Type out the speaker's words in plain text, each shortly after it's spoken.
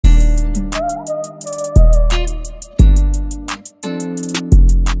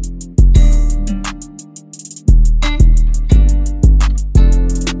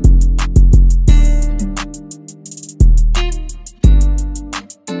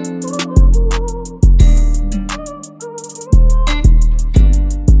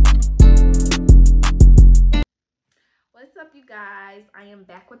guys, I am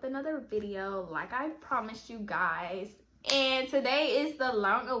back with another video like I promised you guys, and today is the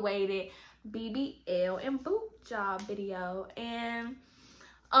long-awaited BBL and boob job video. And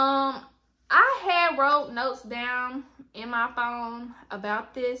I had wrote notes down in my phone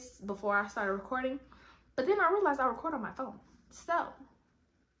about this before I started recording, but then I realized I record on my phone, so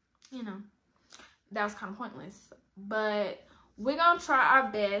you know that was kind of pointless. But we're gonna try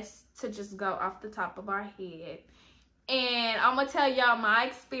our best to just go off the top of our head, and I'm gonna tell y'all my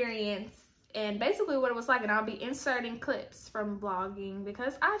experience and basically what it was like, and I'll be inserting clips from vlogging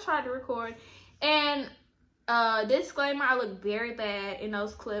because I tried to record. And disclaimer, I look very bad in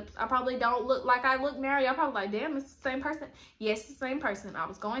those clips. I probably don't look like I look now. Y'all probably like, damn, it's the same person. Yes, it's the same person. I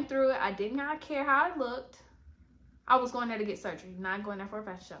was going through it. I did not care how I looked. I was going there to get surgery, not going there for a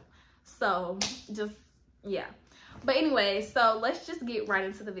fashion show. So just, yeah. But anyway, so let's just get right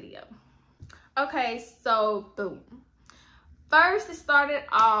into the video. Okay, so boom. First, it started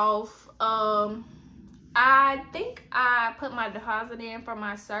off, I think I put my deposit in for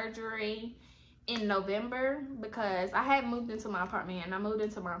my surgery in November because I had moved into my apartment, and I moved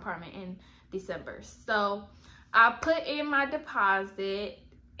into my apartment in December. So I put in my deposit,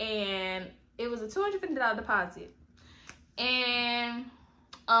 and it was a $250 deposit. And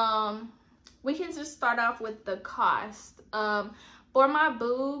we can just start off with the cost. For my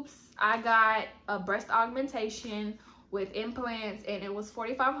boobs, I got a breast augmentation with implants, and it was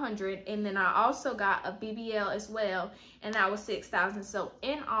 $4,500. And then I also got a BBL as well, and that was $6,000. So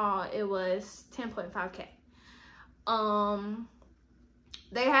in all, it was $10.5K.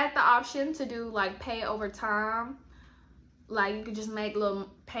 They had the option to do like pay over time, like you could just make little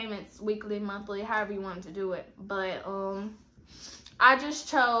payments weekly, monthly, however you wanted to do it. But I just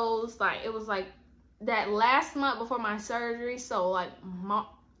chose, like, it was like that last month before my surgery, so like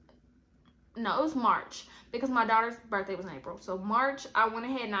no, it was March, because my daughter's birthday was in April. So March, I went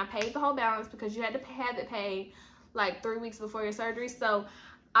ahead and I paid the whole balance because you had to have it paid like 3 weeks before your surgery. So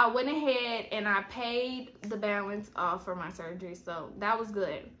I went ahead and I paid the balance off for my surgery, so that was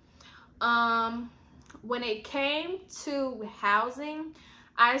good. When it came to housing,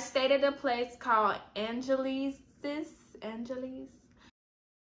 I stayed at a place called Angeles.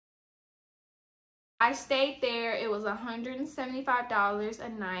 I stayed there. It was $175 a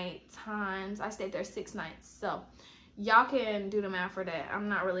night times, I stayed there 6 nights. So y'all can do the math for that. I'm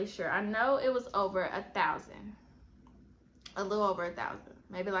not really sure. I know it was over 1,000, a little over 1,000,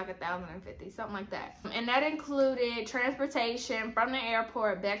 maybe like 1,050, something like that. And that included transportation from the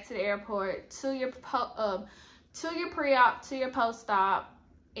airport back to the airport to your pre-op, to your post-op,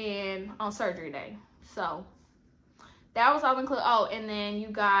 and on surgery day. So that was all included. Oh, and then you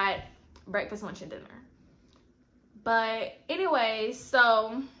got breakfast, lunch, and dinner. But anyway,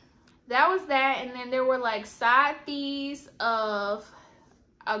 so that was that. And then there were like side fees of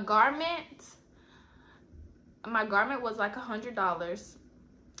a garment. My garment was like $100,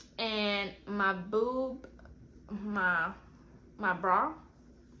 and my boob, my bra,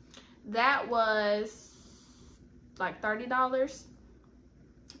 that was like $30.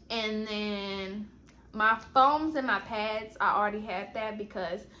 And then my foams and my pads, I already had that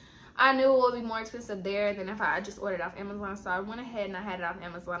because I knew it would be more expensive there than if I just ordered off Amazon. So I went ahead and I had it off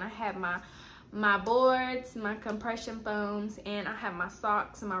Amazon. I had my boards, my compression foams, and I have my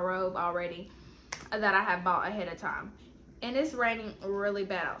socks and my robe already that I had bought ahead of time. And it's raining really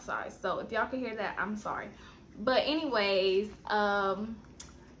bad outside, so if y'all can hear that, I'm sorry. But anyways,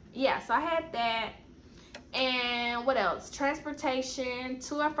 yeah, so I had that. And what else? Transportation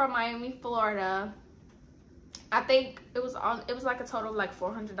to and from Miami, Florida. I think it was like a total of like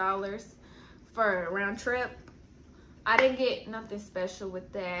 $400 for a round trip. I didn't get nothing special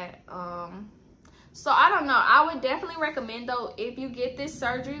with that. So I don't know. I would definitely recommend, though, if you get this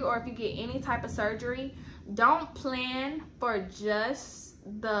surgery or if you get any type of surgery, don't plan for just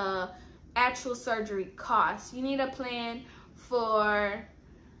the actual surgery costs. You need a plan for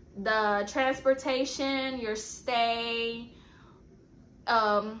the transportation, your stay,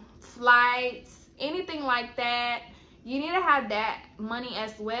 flights, anything like that. You need to have that money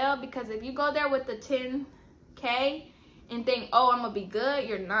as well, because if you go there with the $10K and think, oh, I'm gonna be good,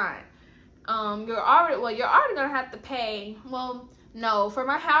 you're not. You're already gonna have to pay. Well, no, for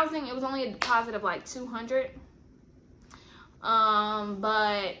my housing it was only a deposit of like $200,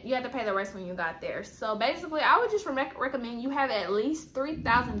 but you had to pay the rest when you got there. So basically, I would just recommend you have at least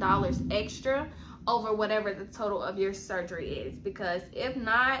 $3,000 extra over whatever the total of your surgery is, because if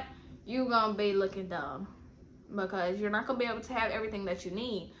not, you're gonna be looking dumb because you're not gonna be able to have everything that you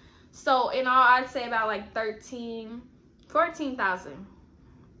need. So in all, I'd say about like 14,000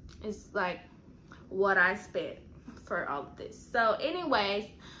 is like what I spent for all of this. So anyways,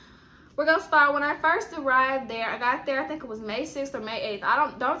 we're gonna start. When I first arrived there, I got there, I think it was May 6th or May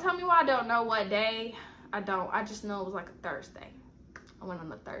 8th. Don't tell me why I don't know what day. I just know it was like a Thursday. I went on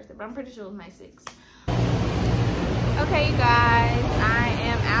a Thursday, but I'm pretty sure it was May 6th. Okay, you guys, I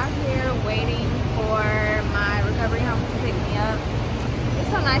am out here waiting for my recovery home to pick me up. It's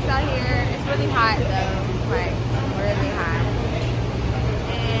so nice out here. It's really hot though, like really hot.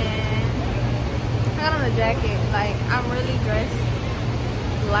 And I got on a jacket. Like, I'm really dressed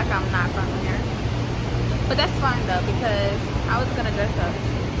like I'm not from here. But that's fine though, because I was gonna dress up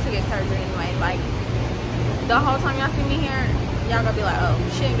to get surgery anyway. Like, the whole time y'all see me here, y'all gonna be like, oh,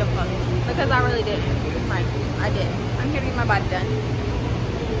 she ain't give a fuck. Because I really didn't. Like, I didn't. I'm here to get my body done.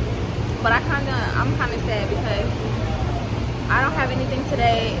 But I'm kinda sad because I don't have anything to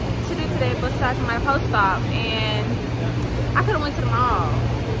do today besides my post-op, and I could've went to the mall.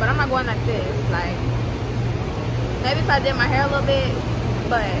 But I'm not going like this. Like, maybe if I did my hair a little bit,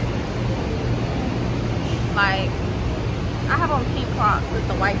 but like, I have on pink Crocs with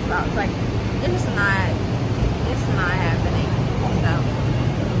the white socks. Like, it's not happening. So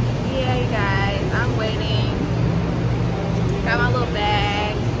yeah, you guys, I'm waiting. Got my little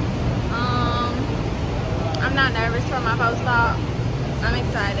bag. I'm not nervous for my post-op. I'm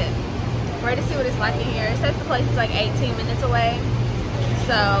excited. Ready to see what it's like in here. It says the place is like 18 minutes away.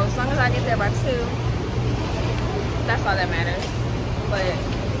 So as long as I get there by 2, that's all that matters. But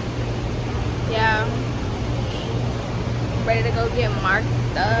yeah, ready to go get marked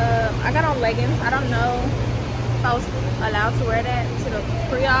up. I got on leggings. I don't know if I was allowed to wear that to the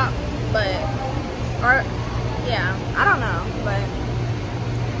pre-op, but yeah, I don't know, but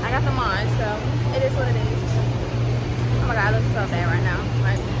I got them on, so it is what it is. Oh my god, I look so bad right now.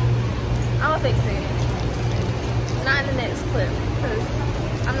 Like, I'm gonna fix it. Not in the next clip, because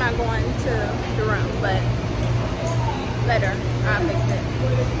I'm not going to the room, but later I'll fix it.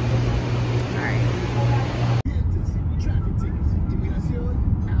 Alright.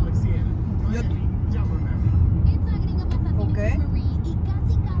 Okay.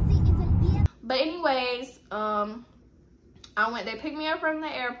 But anyways, they picked me up from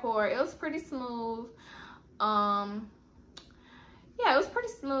the airport. It was pretty smooth. Yeah, it was pretty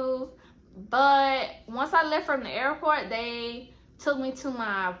smooth. But once I left from the airport, they took me to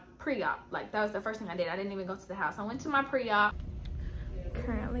my pre-op. Like, that was the first thing I did. I didn't even go to the house. I went to my pre-op.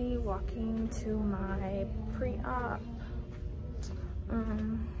 Currently walking to my pre-op.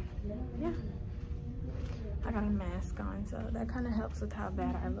 Yeah. I got a mask on, so that kind of helps with how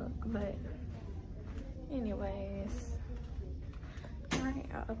bad I look. But anyways, all right,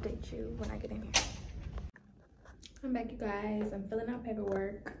 I'll update you when I get in here. I'm back, you guys. I'm filling out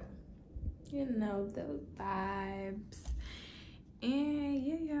paperwork. You know, the vibes.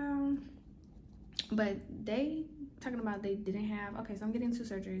 And yeah. But they talking about they didn't have, okay, so I'm getting 2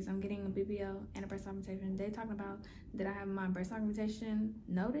 surgeries. I'm getting a BBL and a breast augmentation. They talking about, did I have my breast augmentation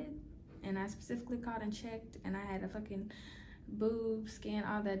noted? And I specifically called and checked, and I had a fucking boob scan,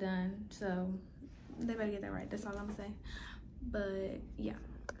 all that done. So they better get that right. That's all I'm gonna say. But yeah,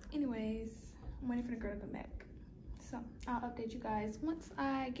 anyways, I'm waiting for the girl to come back. So I'll update you guys once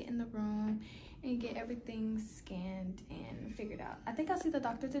I get in the room and get everything scanned and figured out. I think I'll see the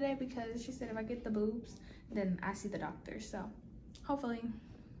doctor today because she said if I get the boobs, then I see the doctor. So hopefully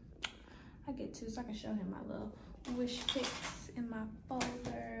I get to, so I can show him my little wish pics in my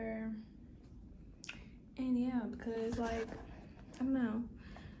folder. And yeah, because like, I don't know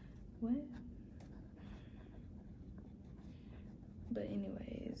what, but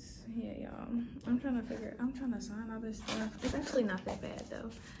anyways, yeah, y'all, I'm trying to sign all this stuff. It's actually not that bad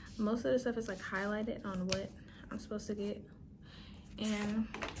though. Most of the stuff is like highlighted on what I'm supposed to get, and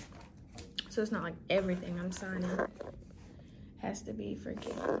so it's not like everything I'm signing has to be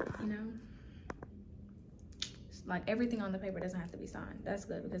forgiven, you know. It's like everything on the paper doesn't have to be signed. That's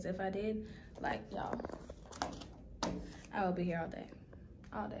good, because if I did, like, y'all, I would be here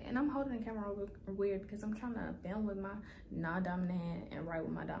all day. And I'm holding the camera over weird because I'm trying to film with my non-dominant hand and write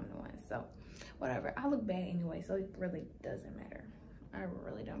with my dominant one. So whatever, I look bad anyway, so it really doesn't matter. I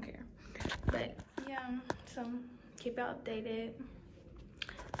really don't care. But yeah, so keep it updated.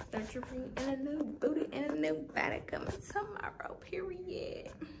 Start your root and a new booty and a new body coming tomorrow,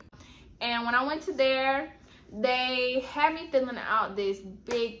 period. And when I went to there, they had me filling out this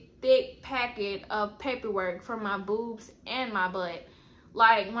big thick packet of paperwork for my boobs and my butt.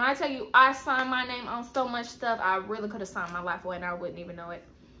 Like, when I tell you I signed my name on so much stuff, I really could have signed my life away and I wouldn't even know it.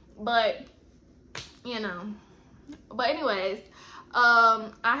 But you know, but anyways,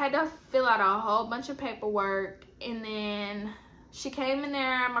 I had to fill out a whole bunch of paperwork, and then she came in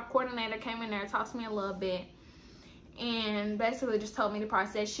there, my coordinator came in there, talked to me a little bit, and basically just told me the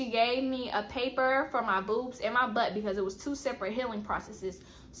process. She gave me a paper for my boobs and my butt because it was 2 separate healing processes.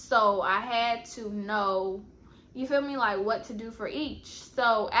 So I had to know, you feel me, like what to do for each.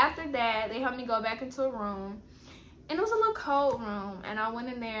 So after that, they helped me go back into a room, and it was a little cold room, and I went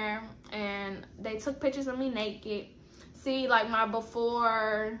in there and they took pictures of me naked. See, like my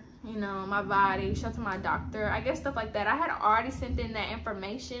before, you know, my body, show to my doctor, I guess, stuff like that. I had already sent in that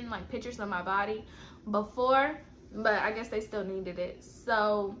information, like pictures of my body before, but I guess they still needed it.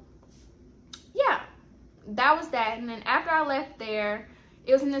 So yeah, that was that. And then after I left there,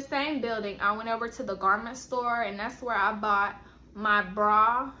 it was in the same building. I went over to the garment store, and that's where I bought my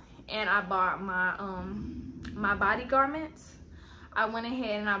bra and I bought my my body garments. I went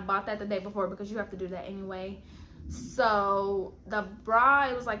ahead and I bought that the day before because you have to do that anyway. So the bra,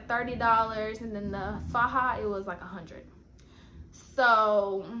 it was like $30, and then the faja, it was like $100.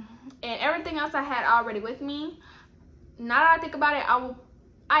 So, and everything else I had already with me. Now that I think about it,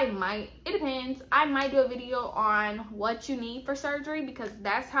 it depends. I might do a video on what you need for surgery, because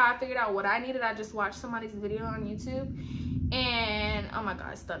that's how I figured out what I needed. I just watched somebody's video on YouTube, and oh my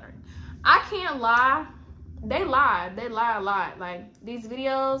god, it's stuttering. I can't lie. They lie a lot. Like, these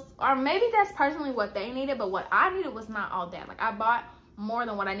videos, or maybe that's personally what they needed, but what I needed was not all that. Like, I bought more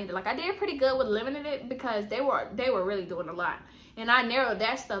than what I needed. Like, I did pretty good with limiting it because they were really doing a lot. And I narrowed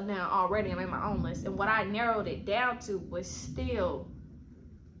that stuff down already. I made my own list. And what I narrowed it down to was still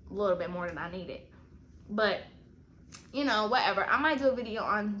a little bit more than I needed. But, you know, whatever. I might do a video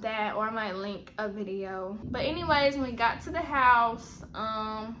on that, or I might link a video. But anyways, when we got to the house,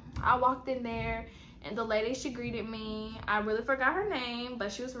 I walked in there, and the lady, she greeted me. I really forgot her name,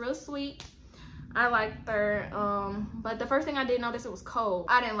 but she was real sweet. I liked her. But the first thing I did notice, it was cold.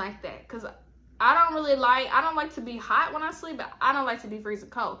 I didn't like that, because I don't like to be hot when I sleep, but I don't like to be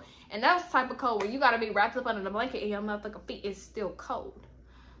freezing cold. And that was the type of cold where you gotta be wrapped up under the blanket and your motherfucking feet is still cold.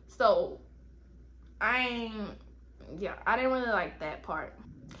 So I didn't really like that part.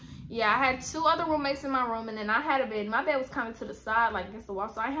 Yeah, I had 2 other roommates in my room, and then I had a bed. My bed was kind of to the side, like against the wall,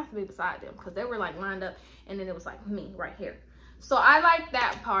 so I didn't have to be beside them because they were like lined up, and then it was like me right here. So I like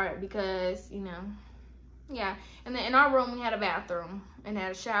that part because, you know, yeah. And then in our room, we had a bathroom and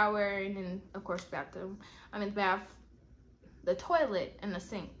had a shower, and then of course the toilet and the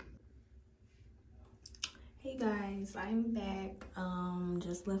sink. Hey guys, I'm back.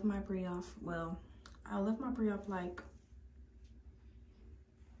 Just left my pre-op. Well, I left my pre-op like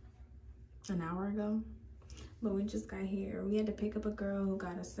an hour ago, but we just got here. We had to pick up a girl who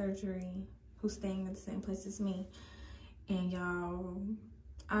got a surgery, who's staying at the same place as me. And y'all,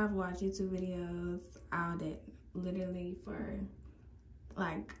 I've watched YouTube videos out it literally for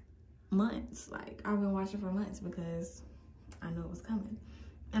like months. Like, I've been watching for months because I knew it was coming.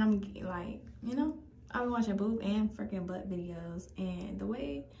 And I'm like, you know, I've been watching boob and freaking butt videos, and the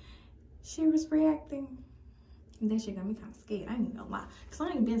way she was reacting, that shit got me kind of scared. I ain't even gonna lie, because I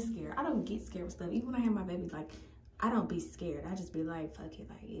ain't been scared. I don't get scared with stuff. Even when I have my baby, like, I don't be scared. I just be like, fuck it,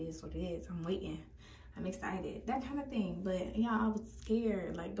 like, it is what it is. I'm waiting. I'm excited. That kind of thing. But yeah, I was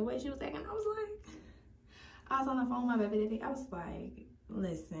scared. Like, the way she was acting, I was on the phone with my baby today. I was like,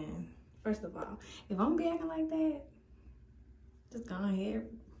 listen, first of all, if I'm be acting like that, just go ahead,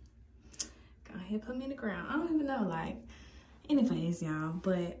 put me in the ground. I don't even know, like, anyways, y'all.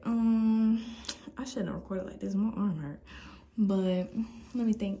 But I shouldn't have recorded like this. My arm hurt. But let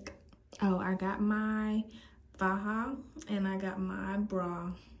me think. Oh, I got my faja and I got my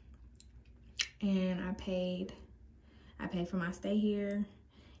bra, and I paid for my stay here,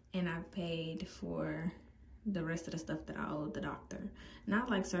 and I paid for the rest of the stuff that I owed the doctor. Not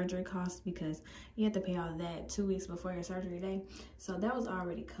like surgery costs, because you have to pay all that 2 weeks before your surgery day, so that was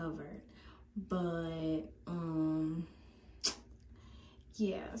already covered. But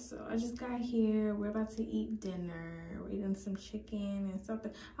yeah, so I just got here. We're about to eat dinner. We're eating some chicken and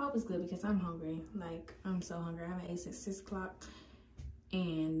something. I hope it's good because I'm hungry. Like, I'm so hungry. I haven't ate since 6 o'clock,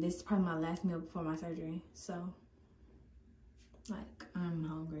 and this is probably my last meal before my surgery. So, like, I'm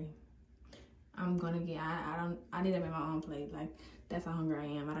hungry. I'm gonna get, I need to make my own plate. Like, that's how hungry I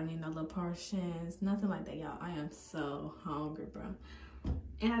am. I don't need no little portions, nothing like that, y'all. I am so hungry, bro.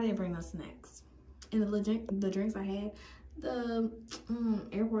 And I didn't bring no snacks. And the drinks I had, the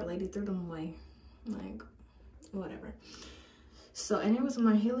airport lady threw them away. Like, whatever. So, and it was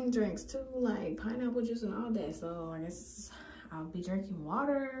my healing drinks too, like pineapple juice and all that. So I guess I'll be drinking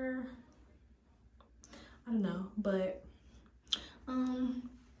water. I don't know, but I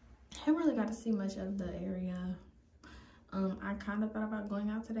haven't really got to see much of the area. I kind of thought about going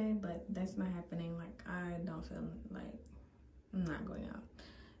out today, but that's not happening. Like, I don't feel like I'm not going out.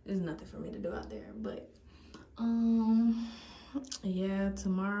 There's nothing for me to do out there. But Yeah,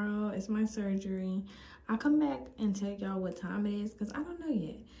 tomorrow is my surgery. I'll come back and tell y'all what time it is because I don't know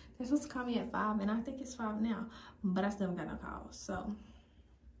yet. They're supposed to call me at 5 and I think it's 5 now, but I still haven't got no calls. So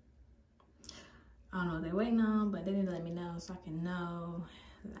I don't know what they're waiting on, but they need to let me know so I can know,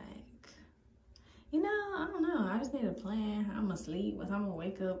 like, you know, I don't know. I just need a plan. I'm gonna sleep, what I'm gonna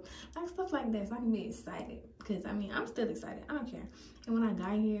wake up, like stuff like that so I can be excited. Because, I mean, I'm still excited. I don't care. And when I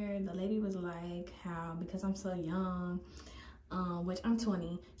got here, the lady was like, how, because I'm so young, which I'm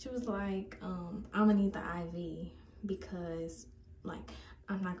 20, she was like, I'm gonna need the IV because, like,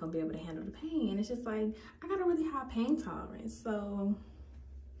 I'm not gonna be able to handle the pain. And it's just like, I got a really high pain tolerance. So,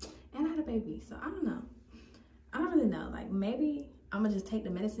 and I had a baby. So, I don't know. I don't really know. Like, maybe I'm gonna just take the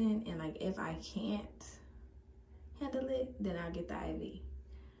medicine and, like, if I can't handle it, then I'll get the IV.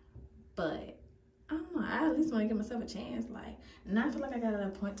 But, I don't know. I at least want to give myself a chance. Like, now I feel like I got a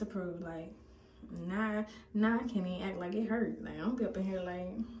point to prove. Like, now I can't even act like it hurt. Like, I'm be up in here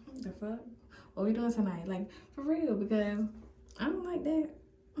like, the fuck? What we doing tonight? Like, for real, because I don't like that.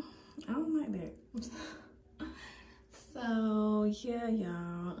 I don't like that. So, yeah,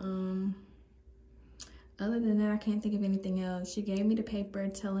 y'all. Other than that, I can't think of anything else. She gave me the paper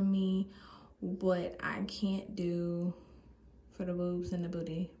telling me what I can't do for the boobs and the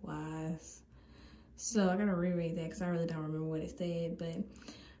booty wise. So I gotta reread that because I really don't remember what it said. But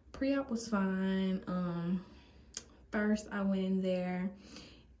pre-op was fine. First I went in there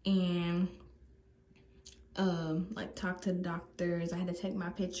and like talked to the doctors. I had to take my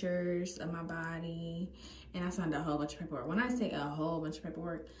pictures of my body and I signed a whole bunch of paperwork. When I say a whole bunch of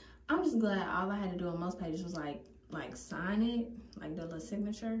paperwork, I'm just glad all I had to do on most pages was like sign it, like do a little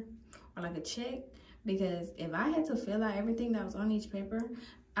signature or like a check. Because if I had to fill out everything that was on each paper,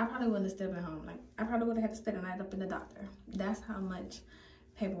 I probably wouldn't have still been home. Like, I probably would have had to stay the night up in the doctor. That's how much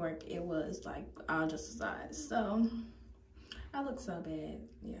paperwork it was, like, all just aside. So, I look so bad,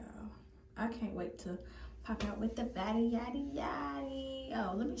 y'all. I can't wait to pop out with the body, yaddy, yaddy.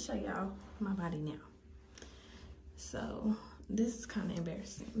 Oh, let me show y'all my body now. So, this is kind of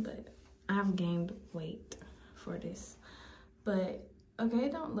embarrassing, but I've gained weight for this. But, okay,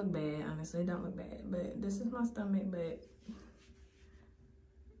 it don't look bad, honestly. It don't look bad. But this is my stomach, but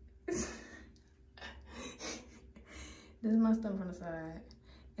this is my stomach from the side.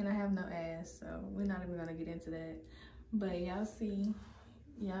 And I have no ass, so we're not even gonna get into that. But y'all see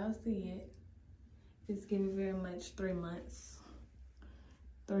it. It's giving very much 3 months.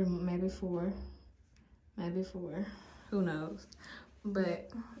 Maybe four. Who knows?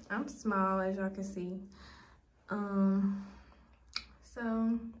 But I'm small, as y'all can see.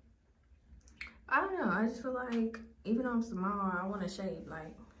 So I don't know. I just feel like even though I'm small, I want to shape.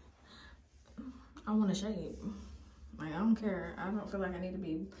 Like, I want to shape. Like, I don't care. I don't feel like I need to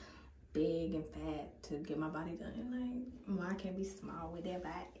be big and fat to get my body done. Like, well, I can't be small with that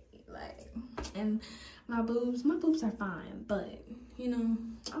body. Like, and my boobs are fine. But, you know,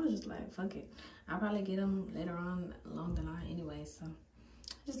 I was just like, fuck it. I'll probably get them later on along the line anyway. So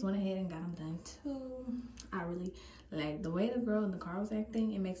I just went ahead and got them done too. I really, like, the way the girl in the car was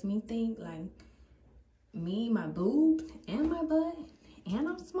acting, it makes me think, like, me, my boobs, and my butt, and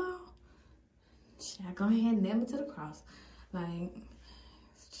I'm small. I go ahead and nail it to the cross. Like,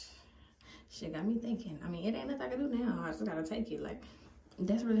 shit got me thinking. I mean, it ain't nothing I can do now. I just gotta take it. Like,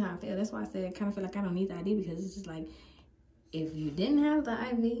 that's really how I feel. That's why I said I kind of feel like I don't need the ID, because it's just like, if you didn't have the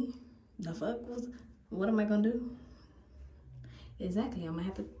IV, the fuck was, what am I gonna do? Exactly, I'm gonna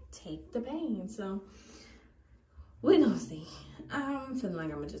have to take the pain. So, we're gonna see. I'm feeling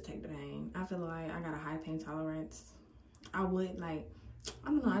like I'm gonna just take the pain. I feel like I got a high pain tolerance. I would, like, I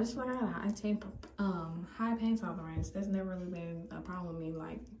don't know, I just feel like I got a high pain tolerance. That's never really been a problem with me.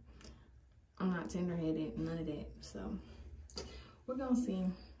 Like, I'm not tender-headed, none of that. So, we're gonna see.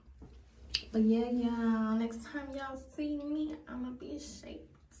 But yeah, y'all, next time y'all see me, I'm gonna be shaped.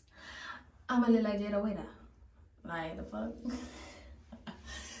 I'm gonna look like Jada Waiter. Like, the fuck?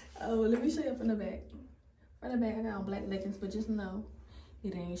 Oh, let me show you from the back. From the back, I got on black leggings, but just know,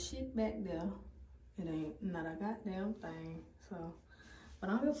 it ain't shit back there. It ain't not a goddamn thing. So, but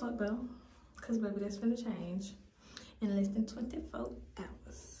I don't give a fuck though, cause baby, that's finna change in less than 24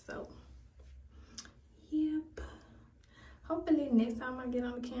 hours. So, yep. Hopefully next time I get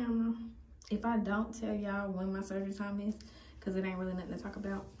on the camera, if I don't tell y'all when my surgery time is, cause it ain't really nothing to talk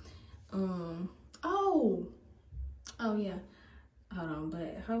about. Oh yeah. Hold on,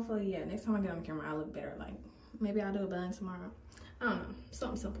 but hopefully, yeah, next time I get on the camera, I look better. Like, maybe I'll do a bun tomorrow. I don't know,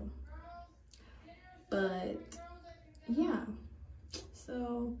 something simple. But yeah,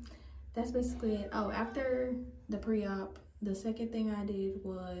 so that's basically it. Oh, after the pre-op, the second thing I did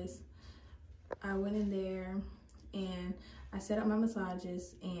was I went in there and I set up my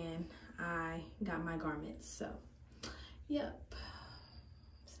massages and I got my garments. So, yep.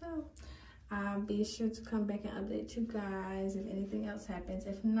 So, I'll be sure to come back and update you guys if anything else happens.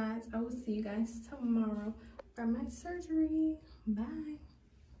 If not, I will see you guys tomorrow for my surgery. Bye.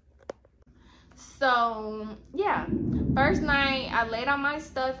 So, yeah. First night, I laid all my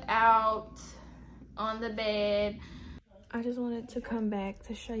stuff out on the bed. I just wanted to come back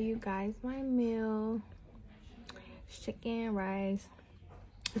to show you guys my meal. Chicken, rice,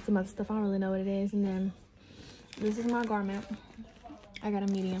 and some other stuff. I don't really know what it is. And then this is my garment. I got a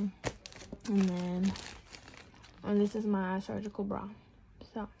medium. And this is my surgical bra.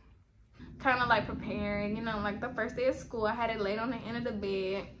 So, kind of like preparing, you know, like the first day of school, I had it laid on the end of the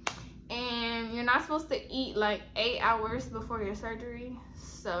bed. And you're not supposed to eat like 8 hours before your surgery.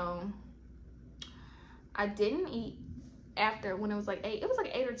 So, I didn't eat after when it was like 8. It was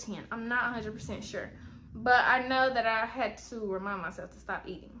like 8 or 10. I'm not 100% sure. But I know that I had to remind myself to stop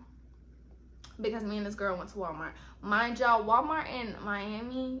eating. Because me and this girl went to Walmart. Mind y'all, Walmart in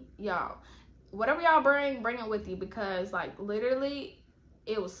Miami, y'all, whatever y'all bring it with you. Because, like, literally,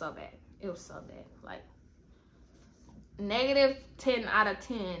 it was so bad. It was so bad. Like, negative 10 out of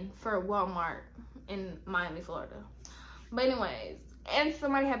 10 for Walmart in Miami, Florida. But anyways, and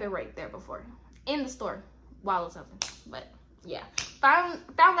somebody had been right there before. In the store while it was open. But, yeah. Found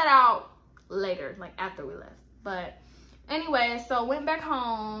that out later, like after we left. But anyway, so went back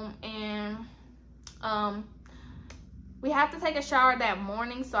home and we had to take a shower that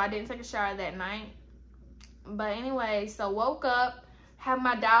morning, so I didn't take a shower that night. But anyway, so woke up, had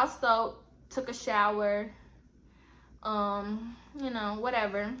my dial soap, took a shower, you know,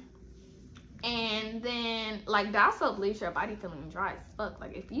 whatever. And then, like, dial soap leaves your body feeling dry as fuck.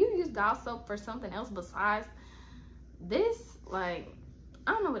 Like, if you use dial soap for something else besides this, like,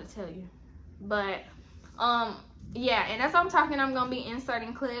 I don't know what to tell you. But yeah, and as I'm talking, I'm gonna be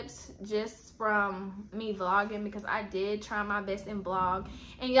inserting clips just from me vlogging, because I did try my best in vlog,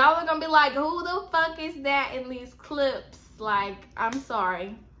 and y'all are gonna be like, who the fuck is that in these clips? Like, I'm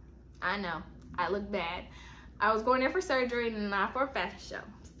sorry, I know I look bad. I was going there for surgery and not for a fashion show,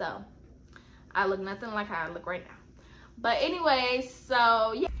 so I look nothing like how I look right now. But anyway,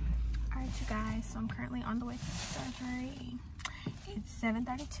 so yeah. All right, you guys, so I'm currently on the way to surgery. It's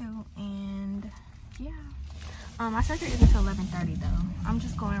 7:32, and yeah, my surgery isn't until 11:30 though. I'm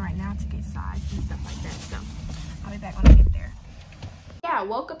just going right now to get sized and stuff like that, so I'll be back when I get there. Yeah, I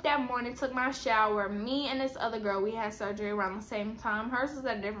woke up that morning, took my shower. Me and this other girl, we had surgery around the same time. Hers was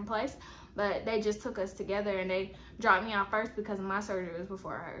at a different place, but they just took us together, and they dropped me out first because my surgery was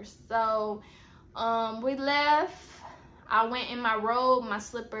before hers. So we left. I went in my robe, my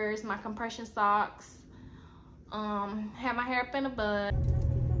slippers, my compression socks. Had my hair up in a bun.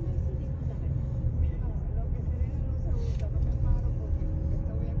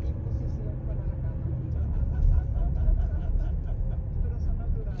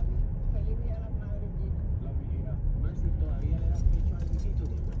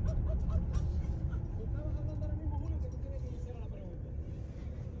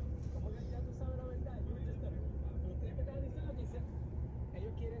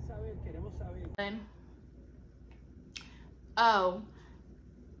 Oh,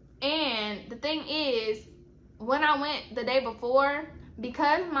 and the thing is, when I went the day before,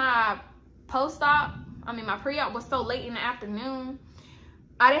 because my post-op, my pre-op was so late in the afternoon,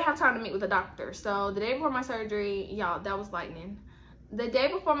 I didn't have time to meet with the doctor. So the day before my surgery, y'all, that was lightning. The day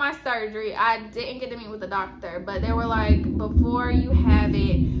before my surgery, I didn't get to meet with the doctor, but they were like, before you have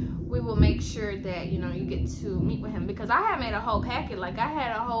it, we will make sure that, you know, you get to meet with him, because I had made a whole packet. Like, I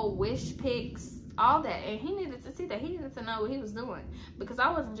had a whole wish pics, all that, and he needed to see that. He needed to know what he was doing, because I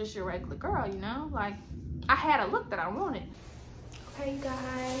wasn't just your regular girl, you know. Like, I had a look that I wanted. Okay, you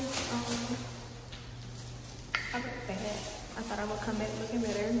guys, I'm bad. I thought I would come back looking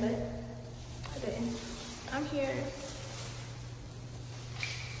better, but I didn't. I'm here,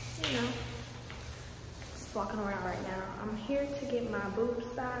 you know, just walking around right now. I'm here to get my boob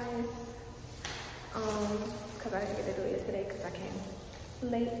size, because I didn't get to do it yesterday because I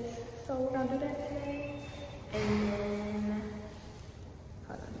came late. So we're gonna do that today, and then,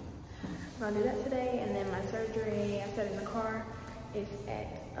 hold on. We're gonna do that today, and then my surgery, I said in the car, is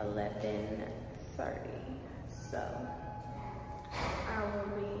at 11:30. So I will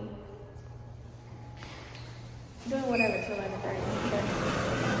be doing whatever till 11:30. But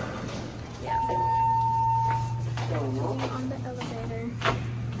yeah, on the elevator.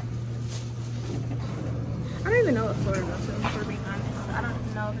 I don't even know what floor to go to, for being honest. I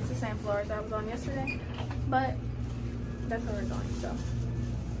don't know if it's the same floor as I was on yesterday, but that's where we're going, so.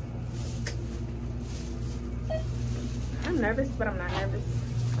 nervous, but I'm not nervous.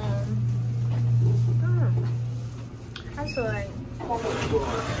 I don't know. I feel like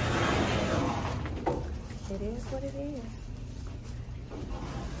it is what it is.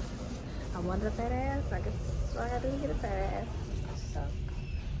 I wanted a fat ass. I guess all I gotta do is get a fat ass. So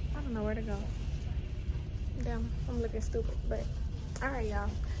I don't know where to go. Damn, I'm looking stupid, but all right, y'all.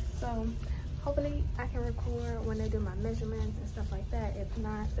 So hopefully I can record when they do my measurements and stuff like that. If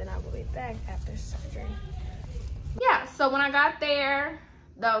not, then I will be back after surgery. Yeah, so when I got there,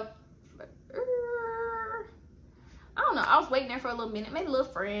 I don't know, I was waiting there for a little minute, made little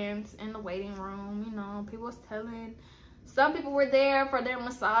friends in the waiting room, you know, people was telling, some people were there for their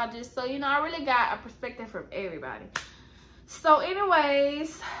massages, so, you know, I really got a perspective from everybody. So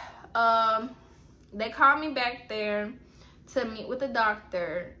anyways, they called me back there to meet with the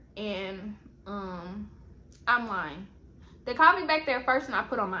doctor, and I'm lying. They called me back there first, and I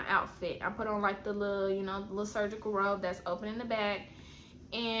put on my outfit. I put on like the little, you know, the little surgical robe that's open in the back,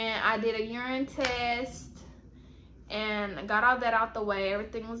 and I did a urine test, and I got all that out the way.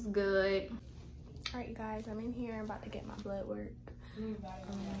 Everything was good. All right, you guys, I'm in here. I'm about to get my blood work.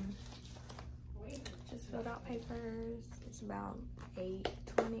 Just filled out papers. It's about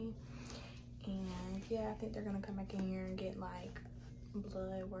 8:20, and yeah, I think they're gonna come back in here and get like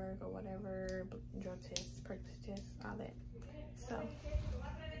blood work or whatever, drug tests, pregnancy tests, all that. So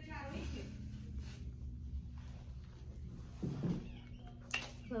a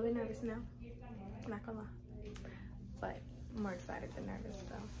little bit nervous now, not gonna lie, but I'm more excited than nervous.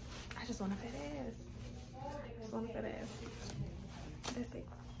 So I just want a fat ass. I just want a fat ass. That's it.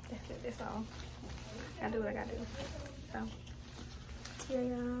 That's it. That's all. Gotta do what I gotta do. So yeah,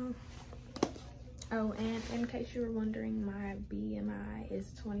 y'all. Oh, and in case you were wondering, my BMI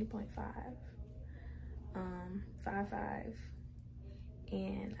is 20.5, 5'5",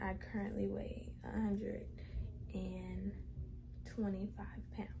 and I currently weigh 125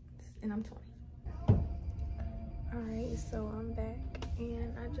 pounds, and I'm 20. All right, so I'm back,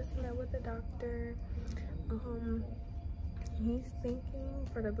 and I just met with the doctor. He's thinking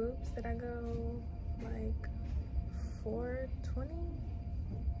for the boobs that I go like 420.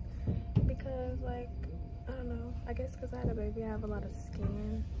 Because like, I don't know, I guess because I had a baby, I have a lot of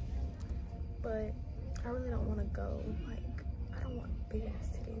skin, but I really don't want to go, like, I don't want big ass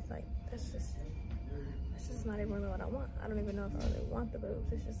titties, like, that's just not even really what I want. I don't even know if I really want the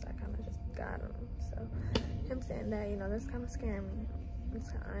boobs. It's just I kind of just got them. So him saying that, you know, that's kind of scaring me.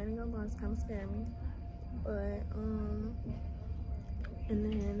 I ain't gonna lie, it's kind of scaring me. But and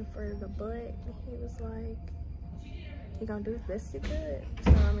then for the butt, he was like, he gonna do his best he could.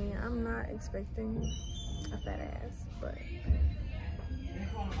 So I mean, I'm not expecting a fat ass, but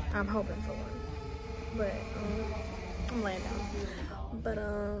I'm hoping for one. But I'm laying down. But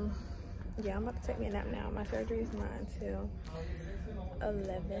yeah, I'm about to take me a nap now. My surgery is not until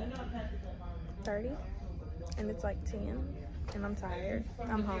 11:30, and it's like 10, and I'm tired.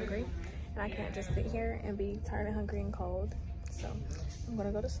 I'm hungry, and I can't just sit here and be tired and hungry and cold. So I'm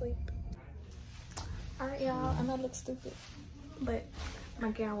gonna go to sleep. All right, y'all, I know it looks stupid, but my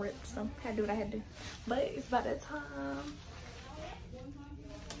gown ripped, so I had to do what I had to do. But it's about that time.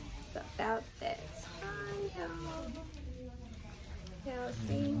 It's about that time, y'all. Y'all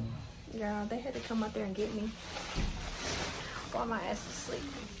see? Y'all, they had to come out there and get me while my ass was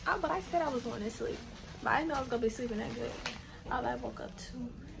sleeping. Oh, but I said I was going to sleep, but I didn't know I was gonna be sleeping that good. All I woke up to,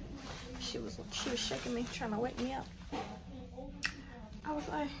 she was shaking me, trying to wake me up. I was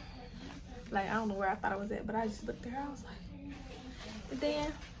like, I don't know where I thought I was at, but I just looked at her. I was like, and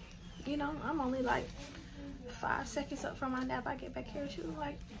then, you know, I'm only like 5 seconds up from my nap. I get back here, she was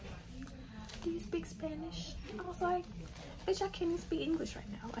like, do you speak Spanish? I was like, bitch, I can't even speak English right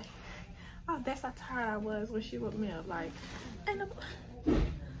now. Like, oh, that's how tired I was when she woke me up. Like,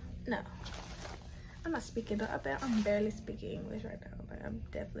 no, I'm not speaking. I'm barely speaking English right now. Like, I'm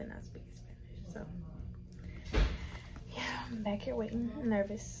definitely not speaking Spanish. So, yeah, I'm back here waiting,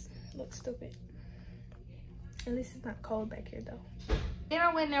 nervous. Look stupid. At least it's not cold back here though. Then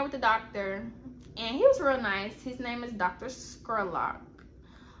I went there with the doctor, and he was real nice. His name is Dr. Skurlock.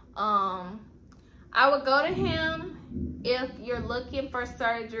 I would go to him if you're looking for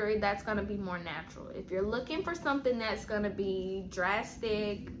surgery that's gonna be more natural. If you're looking for something that's gonna be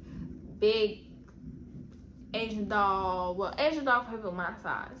drastic, big Asian doll, well, Asian doll for people my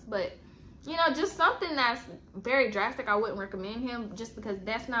size, but you know, just something that's very drastic, I wouldn't recommend him, just because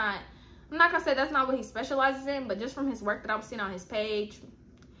that's not, I'm not gonna say that's not what he specializes in, but just from his work that I was seeing on his page,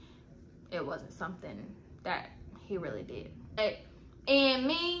 it wasn't something that he really did. And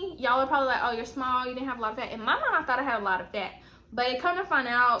me, y'all are probably like, oh, you're small, you didn't have a lot of fat. In my mind, I thought I had a lot of fat, but it come to find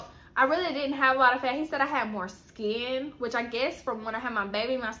out, I really didn't have a lot of fat. He said I had more skin, which I guess from when I had my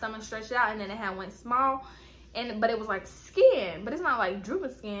baby, my stomach stretched out and then it went small. But it was like skin, but it's not like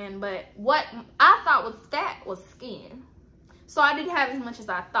drooping skin. But what I thought was fat was skin. So I didn't have as much as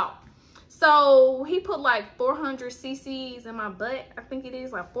I thought. So he put like 400 cc's in my butt. I think it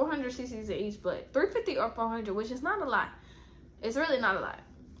is like 400 cc's in each butt. 350 or 400, which is not a lot. It's really not a lot.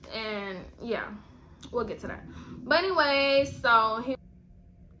 And yeah, we'll get to that. But anyway, so he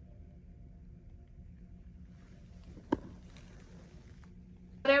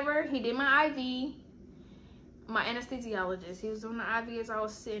did my IV. My anesthesiologist, he was doing the IV as I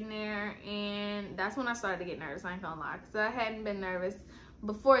was sitting there, and that's when I started to get nervous. I ain't gonna lie, because I hadn't been nervous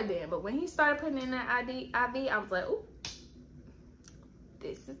before then. But when he started putting in that IV, I was like, ooh,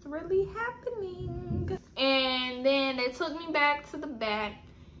 this is really happening. And then they took me back to the back,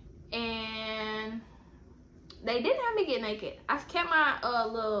 and they didn't have me get naked. I kept my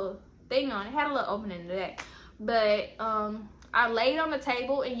little thing on. It had a little opening in the back, but I laid on the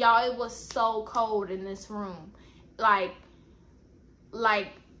table, and y'all, it was so cold in this room. Like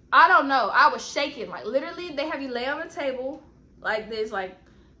I don't know, I was shaking. Like literally, they have you lay on the table like this, like,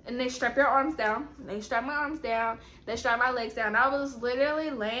 and they strap your arms down. They strap my arms down, they strap my legs down. I was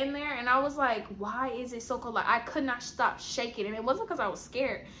literally laying there, and I was like, why is it so cold? Like I could not stop shaking, and it wasn't because I was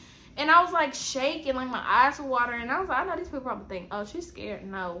scared. And I was like shaking, like my eyes were watering, and I was like, I know these people probably think, oh, she's scared.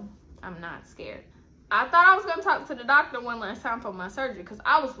 No, I'm not scared. I thought I was going to talk to the doctor one last time for my surgery, because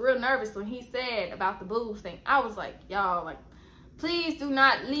I was real nervous when he said about the boobs thing. I was like, y'all, like, please do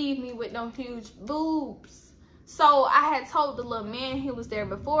not leave me with no huge boobs. So I had told the little man who was there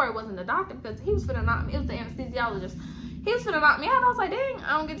before, it wasn't the doctor, because he was finna knock me. It was the anesthesiologist. He was finna knock me out. I was like, dang,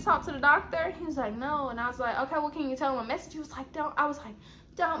 I don't get to talk to the doctor. He was like, no. And I was like, okay, well, can you tell him a message? He was like, don't. I was like,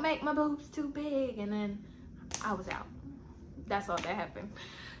 don't make my boobs too big. And then I was out. That's all that happened.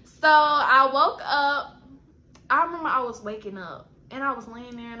 So I woke up. I remember I was waking up, and I was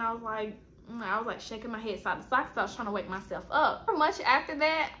laying there, and I was like shaking my head side to side because I was trying to wake myself up. Pretty much after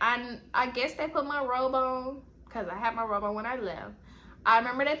that, I guess they put my robe on, because I had my robe on when I left. I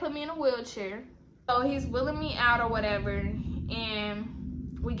remember they put me in a wheelchair. So he's wheeling me out or whatever,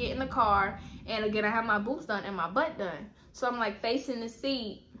 and we get in the car, and again, I have my boobs done and my butt done. So I'm like facing the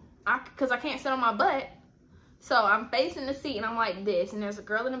seat, because I can't sit on my butt. So I'm facing the seat, and I'm like this, and there's a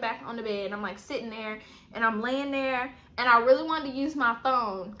girl in the back on the bed, and I'm like sitting there, and I'm laying there, and I really wanted to use my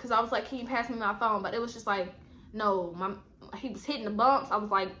phone, because I was like, can you pass me my phone? But it was just like, no, he was hitting the bumps. I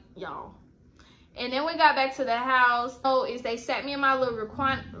was like, y'all. And then we got back to the house. So they sat me in my little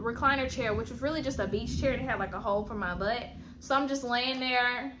recliner chair, which was really just a beach chair. It had like a hole for my butt. So I'm just laying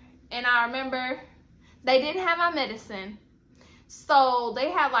there, and I remember they didn't have my medicine. So they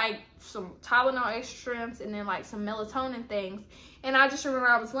had like some Tylenol extra strips and then like some melatonin things. And I just remember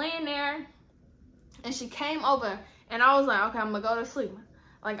I was laying there, and she came over, and I was like, okay, I'm gonna go to sleep.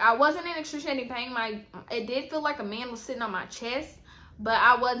 Like I wasn't in excruciating pain. It did feel like a man was sitting on my chest, but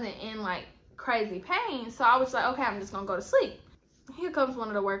I wasn't in like crazy pain. So I was like, okay, I'm just gonna go to sleep. Here comes one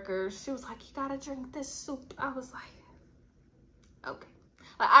of the workers. She was like, you gotta drink this soup. I was like, okay.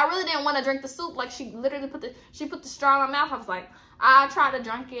 Like I really didn't want to drink the soup. Like she literally put the straw in my mouth. I was like, I tried to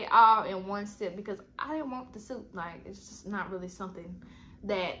drink it all in one sip because I didn't want the soup. Like it's just not really something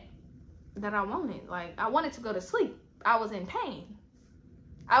that I wanted. Like I wanted to go to sleep. I was in pain.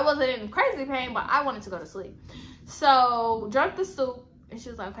 I wasn't in crazy pain, but I wanted to go to sleep. So drank the soup, and she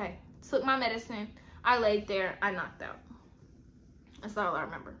was like, okay. Took my medicine. I laid there. I knocked out. That's all I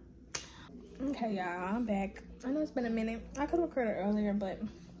remember. Okay, y'all, I'm back. I know it's been a minute. I could have recorded earlier, but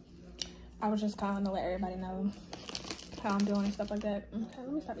I was just calling to let everybody know how I'm doing and stuff like that. Okay,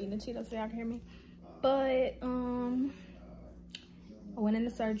 let me stop eating the Cheetos so y'all can hear me. But I went into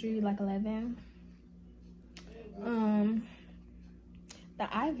surgery like 11. The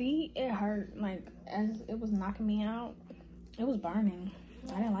IV, it hurt. Like as it was knocking me out, it was burning.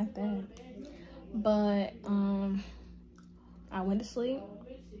 I didn't like that. But I went to sleep.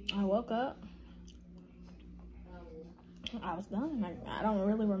 I woke up. I was done. Like I don't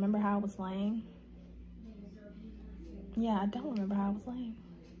really remember how I was laying. Yeah, I don't remember how I was laying.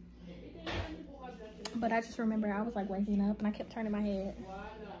 But I just remember I was like waking up, and I kept turning my head.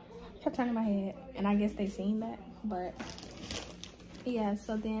 And I guess they seen that. But yeah,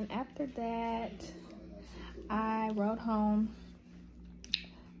 so then after that, I rode home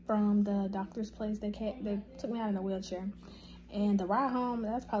from the doctor's place. They took me out in a wheelchair, and the ride home,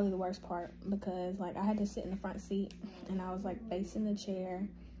 that's probably the worst part, because like I had to sit in the front seat, and I was like facing the chair,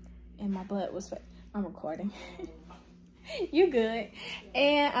 and my butt was I'm recording. You good?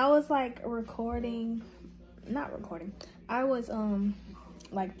 And I was like I was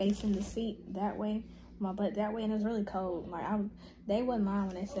like facing the seat that way, my butt that way, and it was really cold. Like they wouldn't mind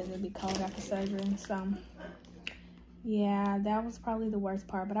when they said it'd be cold after surgery. So yeah, that was probably the worst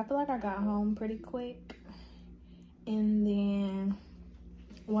part. But I feel like I got home pretty quick, and then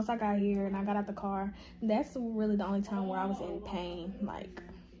once I got here and I got out the car, that's really the only time where I was in pain. Like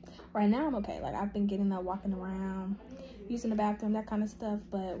right now I'm okay. Like I've been getting up, walking around, using the bathroom, that kind of stuff.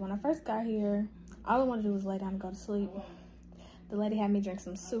 But when I first got here, all I wanted to do was lay down and go to sleep. The lady had me drink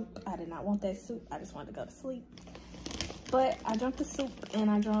some soup. I did not want that soup. I just wanted to go to sleep. But I drank the soup and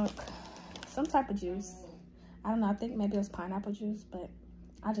I drank some type of juice. I don't know. I think maybe it was pineapple juice, but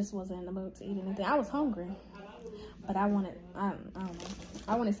I just wasn't in the mood to eat anything. I was hungry, but I wanted, I don't know.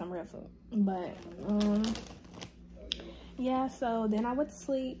 I wanted some real food. But, yeah, so then I went to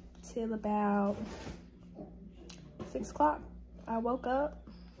sleep till about 6 o'clock. I woke up.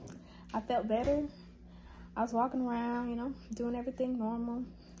 I felt better. I was walking around, you know, doing everything normal.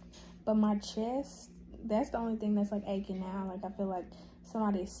 But my chest, that's the only thing that's like aching now. Like I feel like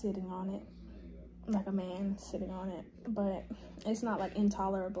somebody is sitting on it. Like a man sitting on it. But it's not like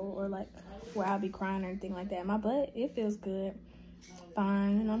intolerable or like where I'll be crying or anything like that. My butt, it feels good.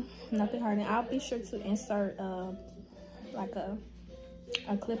 Fine, you know, nothing hurting. I'll be sure to insert like a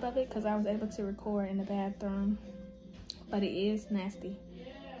clip of it because I was able to record in the bathroom. But it is nasty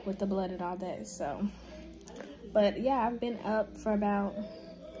with the blood and all that, so. But yeah, I've been up for about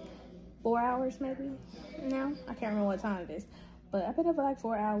 4 hours maybe now. I can't remember what time it is, but I've been up for like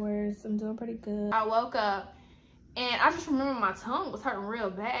 4 hours. I'm doing pretty good. I woke up and I just remember my tongue was hurting real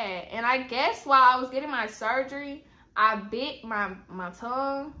bad. And I guess while I was getting my surgery, I bit my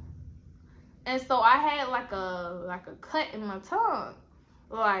tongue. And so I had like a cut in my tongue.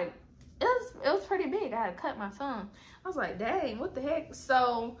 Like it was pretty big. I had to cut my tongue. I was like, dang, what the heck?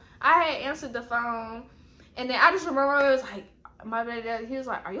 So I had answered the phone. And then I just remember it was like, my dad, he was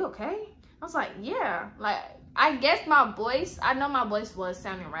like, are you okay? I was like, yeah. Like, I guess my voice, I know my voice was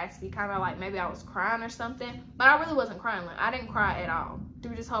sounding raspy, kind of like maybe I was crying or something. But I really wasn't crying. Like, I didn't cry at all.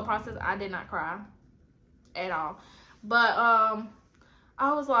 Through this whole process, I did not cry at all. But,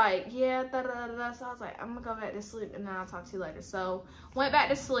 I was like, yeah, da-da-da-da. So I was like, I'm going to go back to sleep and then I'll talk to you later. So, went back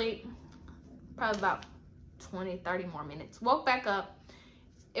to sleep, probably about 20, 30 more minutes. Woke back up.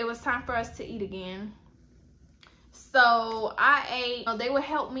 It was time for us to eat again. So I ate. They would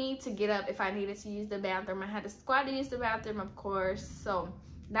help me to get up if I needed to use the bathroom. I had to squat to use the bathroom, of course. So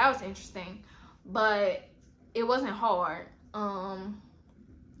that was interesting, but it wasn't hard.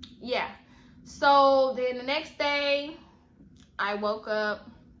 Yeah. So then the next day, I woke up.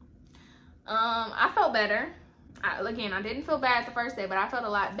 I felt better. Again, I didn't feel bad the first day, but I felt a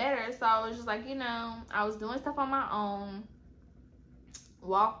lot better. So I was just like, you know, I was doing stuff on my own.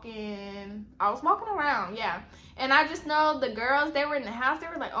 I was walking around, yeah. And I just know the girls, they were in the house, they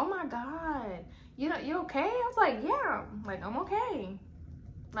were like, oh my God, you okay? I was like, yeah, like, I'm okay.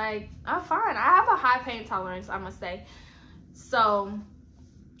 Like, I'm fine. I have a high pain tolerance, I must say. So,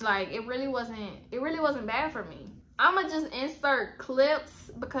 like, it really wasn't bad for me. I'ma just insert clips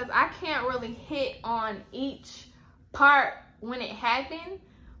because I can't really hit on each part when it happened,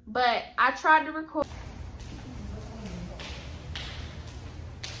 but I tried to record.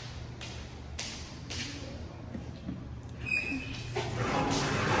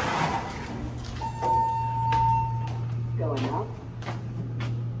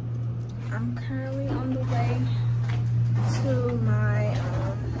 I'm currently on the way to my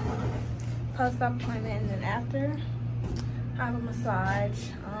post-op appointment, and then after I have a massage.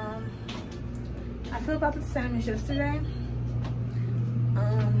 I feel about the same as yesterday.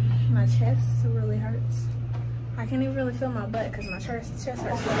 My chest really hurts. I can't even really feel my butt because my chest hurts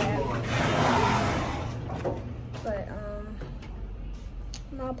so bad. But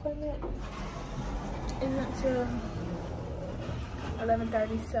my appointment isn't until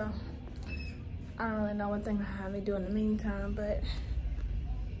 11:30, so I don't really know what thing I have me do in the meantime, but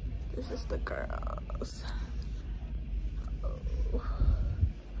this is the girls. Oh.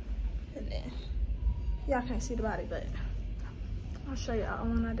 And then y'all can't see the body, but I'll show y'all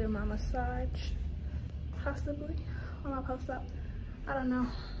when I do my massage, possibly on my post-op. I don't know,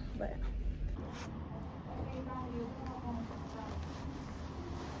 but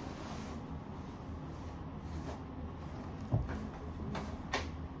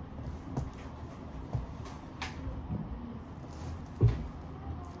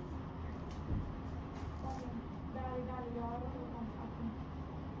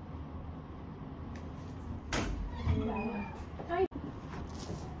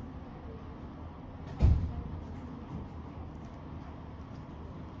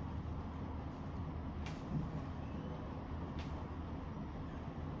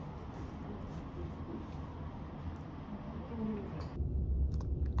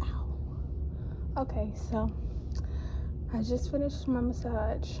Okay, so I just finished my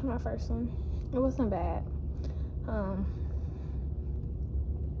massage, my first one. It wasn't bad.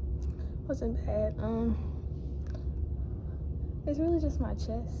 Wasn't bad. It's really just my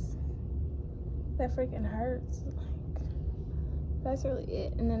chest that freaking hurts. Like, that's really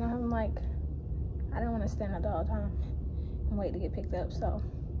it. And then I'm like, I didn't want to stand up all the time and wait to get picked up, so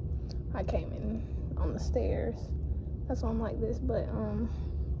I came in on the stairs. That's why I'm like this. But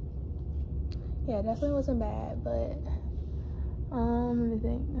yeah, it definitely wasn't bad. But let me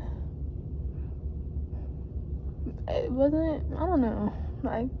think. It wasn't, I don't know,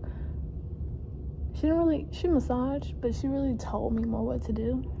 like, she massaged, but she really told me more what to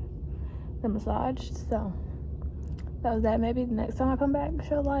do than massage. So that was that. Maybe the next time I come back,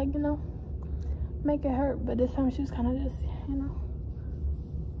 she'll, like, you know, make it hurt. But this time she was kind of just, you know,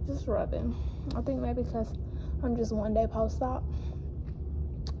 just rubbing. I think maybe because I'm just one day post-op.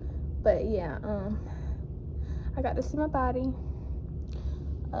 But yeah, I got to see my body.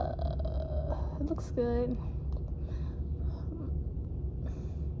 It looks good.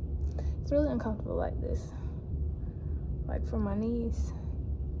 It's really uncomfortable like this, like for my knees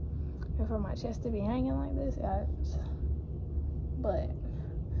and for my chest to be hanging like this. But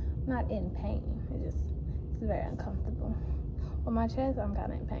not in pain. It's very uncomfortable. With my chest, I'm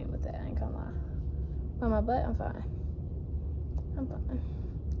kind of in pain with that. I ain't gonna lie. But my butt, I'm fine. I'm fine.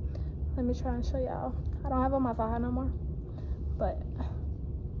 Let me try and show y'all. I don't have on my thigh no more, but.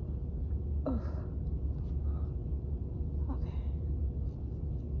 Oof. Okay.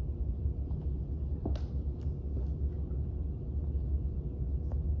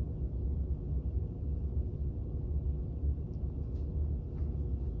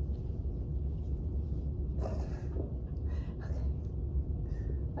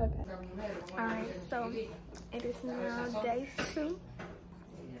 Alright, so it is now day 2.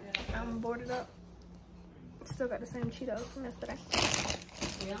 I'm boarded up. Still got the same Cheetos from yesterday.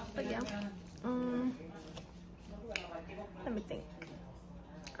 But yeah. Let me think.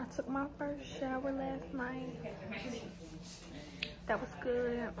 I took my first shower last night. That was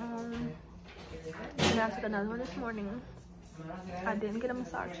good. And I took another one this morning. I didn't get a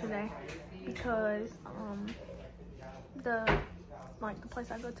massage today because the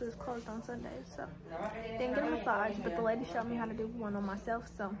place I go to is closed on Sundays, so didn't get a massage, but the lady showed me how to do one on myself,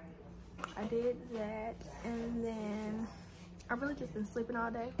 so I did that. And then I've really just been sleeping all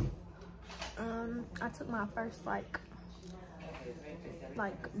day. I took my first like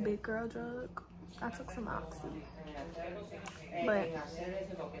big girl drug. I took some oxy, but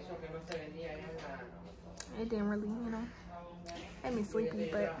it didn't really, you know, made me sleepy.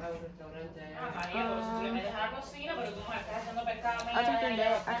 But other than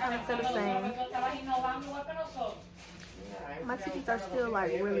that, I kind of feel the same. My titties are still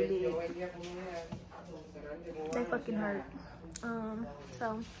like really big. They fucking hurt.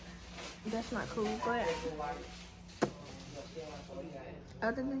 So that's not cool. But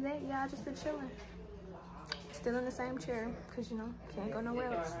other than that, yeah, I just been chilling. Still in the same chair, cause you know, can't go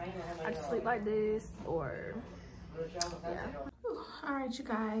nowhere else. I just sleep like this, or yeah. All right, you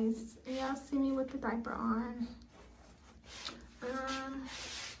guys, y'all see me with the diaper on.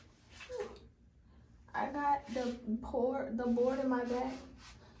 I got the board in my back,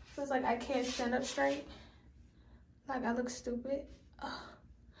 so it's like I can't stand up straight. Like I look stupid.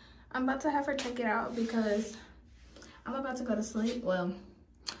 I'm about to have her take it out because I'm about to go to sleep. Well,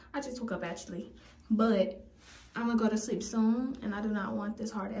 I just woke up actually, but I'm gonna go to sleep soon, and I do not want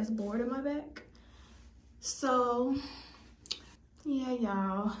this hard ass board in my back. So yeah,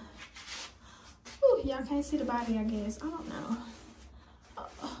 y'all. Y'all can't see the body, I guess. I don't know.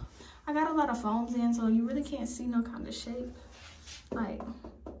 I got a lot of foams in, so you really can't see no kind of shape. Like,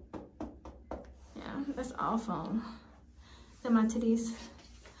 yeah, that's all foam. Then my titties,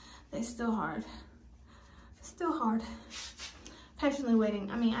 they still hard. Still hard. Patiently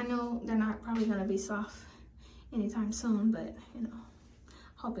waiting. I mean, I know they're not probably gonna be soft anytime soon, but you know,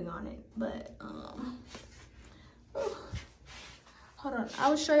 hoping on it. But hold on, I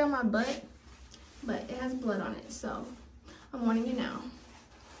will show you my butt, but it has blood on it, so I'm warning you now.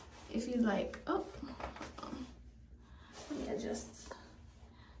 If you like, let me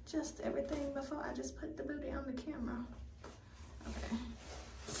adjust everything before I just put the booty on the camera. Okay.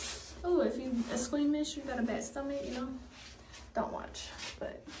 Oh, if you are squeamish, you got a bad stomach, you know, don't watch.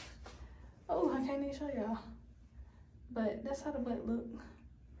 But oh, I can't even show y'all. But that's how the butt look.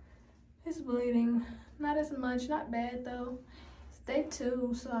 It's bleeding, not as much, not bad though. It's day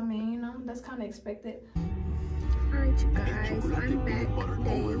 2, so I mean, you know, that's kind of expected. Alright, you guys, I'm back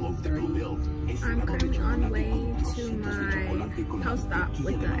day 3. I'm currently on the way to my post-op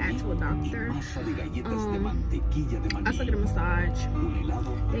with the actual doctor. I still get a massage.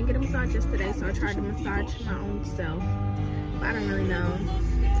 Didn't get a massage yesterday, so I tried to massage my own self. But I don't really know.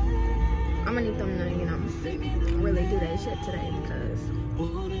 I'm gonna need them to, you know, really do that shit today because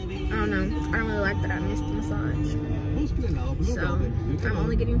I don't know. I don't really like that I missed the massage. So I'm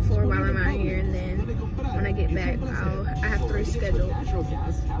only getting 4 while I'm out here, and then when I get back, I have 3 scheduled.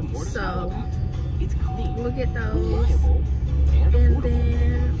 So we'll get those, and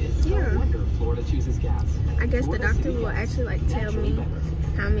then yeah, I guess the doctor will actually like tell me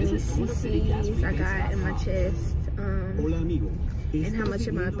how many cc's I got in my chest, and how much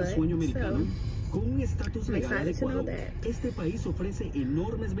in my butt. So I'm excited to know that.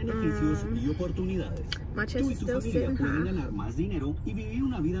 My chest is still sitting high.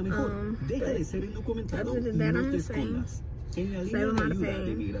 But other than that, I'm the same. Same amount of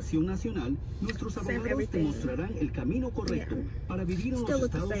pain. Same everything. Yeah. Still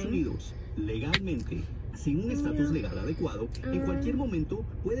look the same. Sin un estatus legal adecuado, en cualquier momento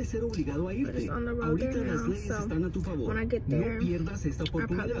puedes ser obligado a irte. Ahorita las leyes están a tu favor. No pierdas esta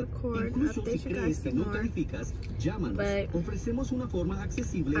oportunidad. Incluso si crees que no calificas, llámanos. Ofrecemos una forma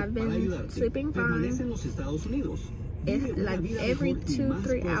accesible para ayudarte. Permanece en los Estados Unidos. Like every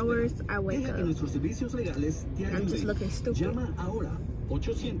 2-3 hours I wake up. I'm just looking stupid. Llama ahora. I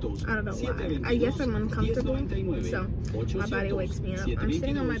don't know why. I guess I'm uncomfortable, so my body wakes me up. I'm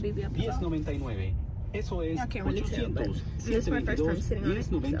sitting on my BB pillow. Y'all can't really tell, but this is my first time sitting on it.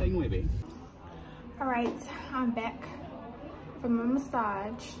 So. Alright, I'm back from my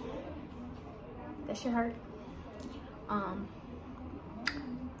massage. That shit hurt.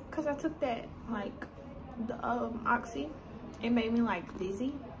 Cause I took that like the Oxy. It made me like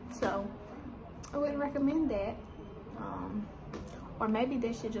dizzy, so I wouldn't recommend that. Or maybe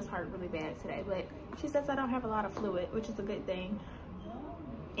this shit just hurt really bad today, but she says I don't have a lot of fluid, which is a good thing.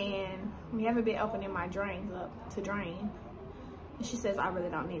 And we haven't been opening my drains up to drain. And she says I really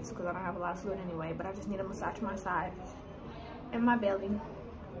don't need to because I don't have a lot of fluid anyway, but I just need to massage my sides and my belly,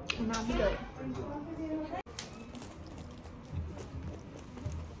 and I'll be good.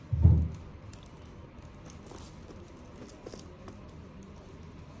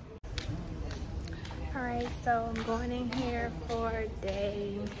 Alright, so I'm going in here for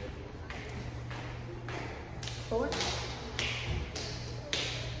day 4.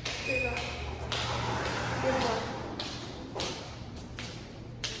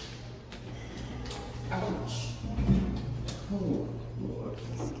 Ouch. Oh, Lord.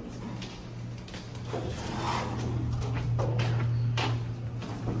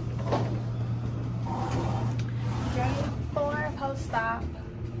 Day 4 post-op.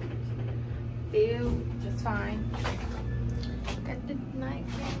 Feel just fine. Got the night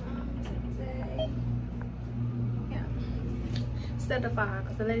cream on today. Yeah. Instead of 5,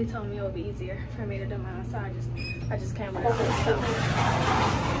 because the lady told me it would be easier for me to do my massages. I just came with it. So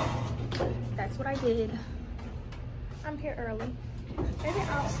that's what I did. I'm here early. Maybe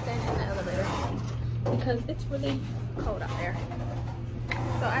I'll stand in the elevator because it's really cold out there.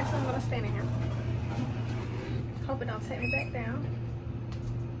 So actually I'm gonna stand in here. Hope it don't take me back down.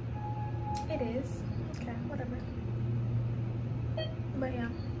 It is. Okay, whatever. But yeah.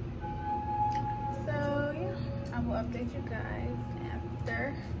 So yeah, I will update you guys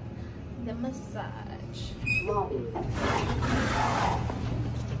after the massage.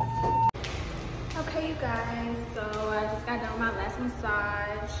 Okay, you guys, so I just got done with my last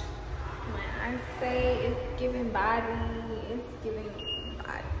massage. When I say it's giving body, it's giving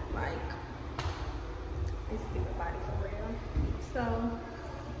body, like, it's giving body for real. So,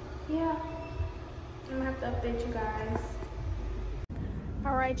 yeah, I'm gonna have to update you guys.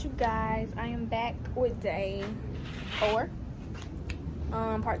 Alright, you guys, I am back with day 4,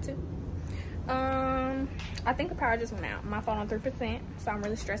 part 2. I think the power just went out. My phone on 3%, so I'm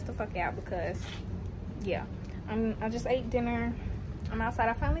really stressed the fuck out because, yeah, I just ate dinner. I'm outside.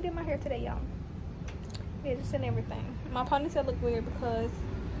 I finally did my hair today, y'all. Yeah, just and everything. My ponytail looked weird because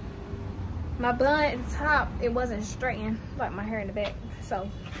my bun at the top, it wasn't straightened like my hair in the back, so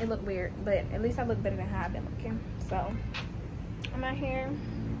it looked weird. But at least I look better than how I've been looking. So I'm out here.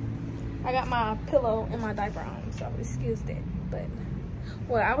 I got my pillow and my diaper on, so excuse that. But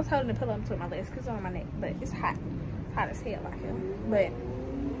well, I was holding the pillow up to my legs because it's on my neck, but it's hot. It's hot as hell out here. But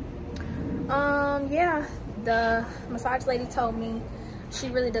yeah, the massage lady told me she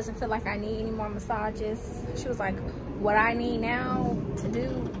really doesn't feel like I need any more massages. She was like, what I need now to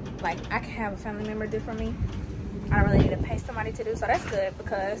do, like, I can have a family member do for me. I don't really need to pay somebody to do, so that's good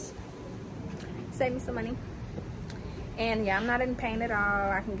because save me some money. And yeah, I'm not in pain at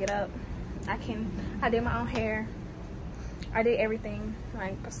all. I can get up. I did my own hair. I did everything.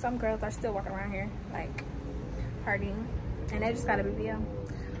 Like, some girls are still walking around here like hurting, and they just got a BBL.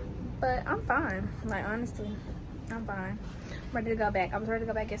 But I'm fine. Like, honestly, I'm fine. I'm ready to go back. I was ready to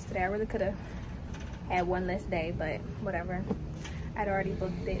go back yesterday. I really could have had one less day, but whatever. I'd already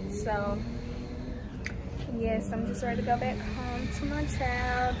booked it. So yes, I'm just ready to go back home to my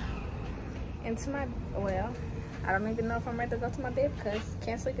child and to my, well, I don't even know if I'm ready to go to my bed because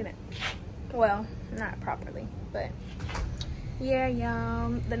can't sleep in it. Well, not properly, but yeah, y'all.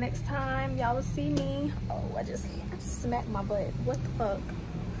 The next time y'all will see me, oh, I just smacked my butt. What the fuck?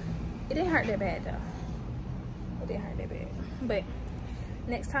 It didn't hurt that bad though. It didn't hurt that bad. But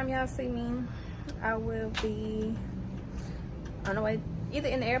next time y'all see me, I will be on the way, either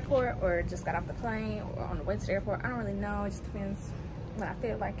in the airport or just got off the plane or on the way to the airport. I don't really know. It just depends when I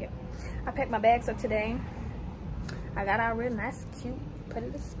feel like it. I packed my bags up today. I got out real nice, cute, put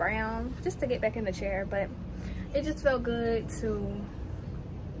it in spray on just to get back in the chair, but it just felt good to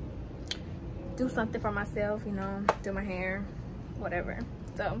do something for myself, you know, do my hair, whatever.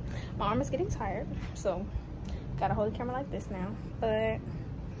 So my arm is getting tired, so gotta hold the camera like this now. But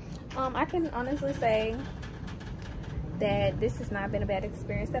I can honestly say that this has not been a bad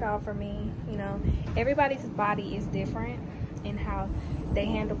experience at all for me. You know, everybody's body is different in how they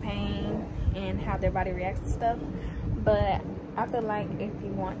handle pain and how their body reacts to stuff. But I feel like if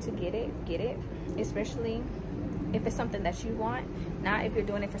you want to get it, especially if it's something that you want, not if you're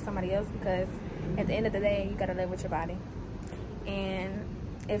doing it for somebody else, because at the end of the day, you gotta live with your body. And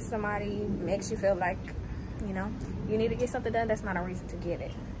if somebody makes you feel like, you know, you need to get something done, that's not a reason to get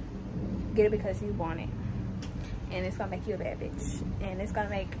it. Get it because you want it. And it's gonna make you a bad bitch. And it's gonna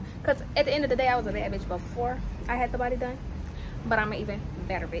make, because at the end of the day, I was a bad bitch before I had the body done, but I'm an even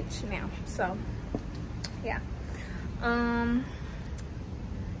better bitch now. So yeah.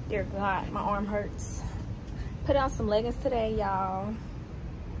 Dear God, my arm hurts. Put on some leggings today, y'all.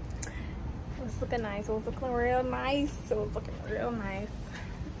 It was looking nice. It was looking real nice. It was looking real nice.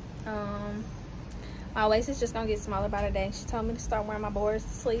 My waist is just gonna get smaller by the day. She told me to start wearing my boards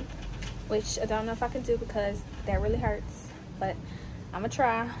to sleep, which I don't know if I can do because that really hurts, but I'm gonna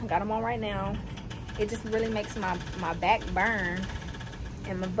try. I got them on right now. It just really makes my back burn,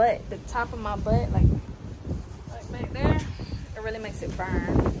 and my butt, the top of my butt, like back there, it really makes it burn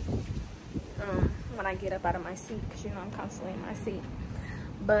when I get up out of my seat, because you know I'm constantly in my seat.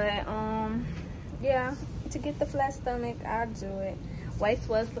 But yeah, to get the flat stomach, I'll do it. Waist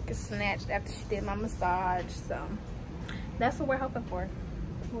was looking snatched after she did my massage, so that's what we're hoping for.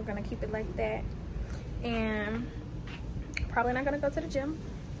 We're gonna keep it like that, and probably not gonna go to the gym.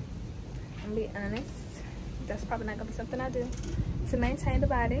 I'm gonna be honest, that's probably not gonna be something I do to maintain the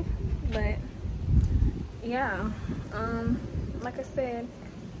body. But yeah, like I said,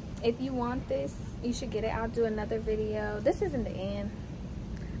 if you want this, you should get it. I'll do another video. This isn't the end,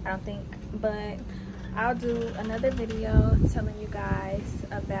 I don't think, but I'll do another video telling you guys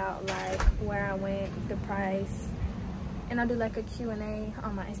about like where I went, the price, and I'll do like a Q&A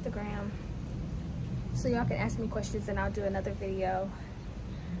on my Instagram, so y'all can ask me questions, and I'll do another video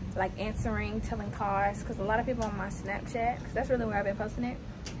like answering, telling cars, because a lot of people on my Snapchat, because that's really where I've been posting it,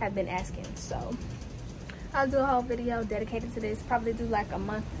 have been asking. So I'll do a whole video dedicated to this. Probably do like a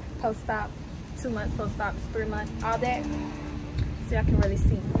month post-op, 2 months post-op, 3 months, all that, so y'all can really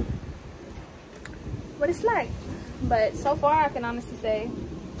see what it's like. But so far, I can honestly say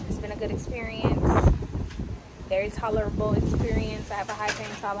it's been a good experience, very tolerable experience. I have a high pain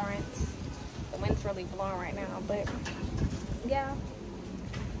tolerance. The wind's really blowing right now, but yeah.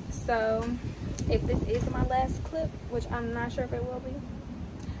 So if this is my last clip, which I'm not sure if it will be,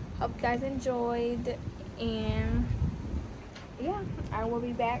 hope you guys enjoyed, and yeah, I will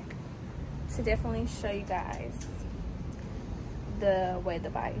be back to definitely show you guys the way the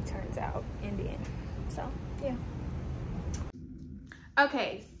body turns out in the end. So yeah.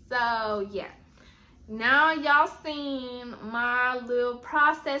 Okay, so yeah, now y'all seen my little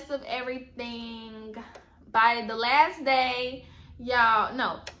process of everything. By the last day, y'all,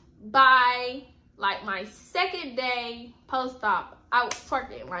 no, by like my second day post-op, I was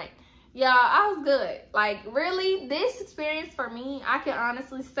twerking. Like, y'all, I was good. Like, really, this experience for me, I can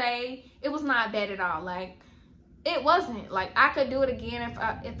honestly say it was not bad at all. Like, it wasn't. Like, I could do it again if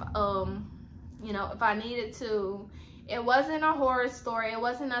you know, if I needed to. It wasn't a horror story. It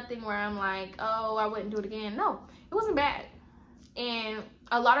wasn't nothing where I'm like, oh, I wouldn't do it again. No, it wasn't bad. And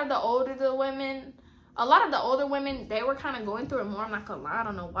a lot of the older women, they were kind of going through it more. I'm not gonna lie, I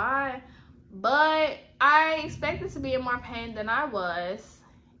don't know why, but I expected to be in more pain than I was.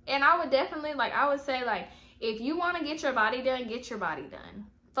 And I would definitely, like, I would say, like, If you want to get your body done, get your body done.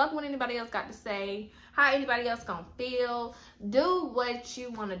 Fuck what anybody else got to say, how anybody else gonna feel. Do what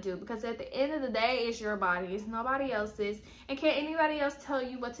you want to do, because at the end of the day, it's your body, it's nobody else's. And can't anybody else tell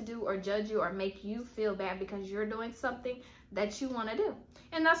you what to do or judge you or make you feel bad because you're doing something that you want to do.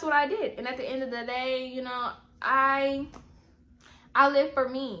 And that's what I did. And at the end of the day, you know, I live for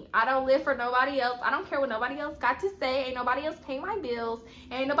me. I don't live for nobody else. I don't care what nobody else got to say. Ain't nobody else paying my bills.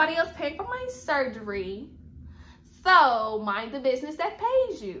 Ain't nobody else paying for my surgery. So mind the business that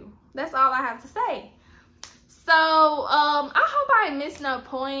pays you. That's all I have to say. So I hope I missed no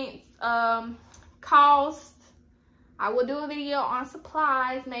points. Cost. I will do a video on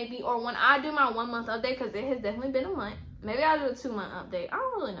supplies maybe, or when I do my 1 month update, because it has definitely been a month. Maybe I'll do a 2 month update. I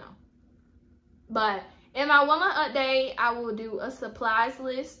don't really know. But in my 1 month update, I will do a supplies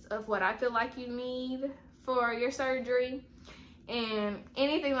list of what I feel like you need for your surgery. And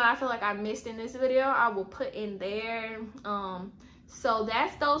anything that I feel like I missed in this video, I will put in there. So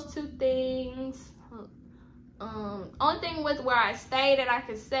that's those 2 things. Only thing with where I stayed that I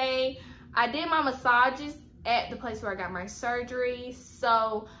could say, I did my massages at the place where I got my surgery.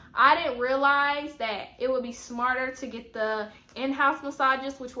 So I didn't realize that it would be smarter to get the in-house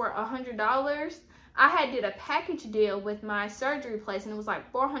massages, which were $100. I had did a package deal with my surgery place, and it was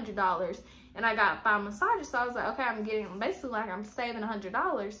like $400, and I got 5 massages. So I was like, okay, I'm getting basically like I'm saving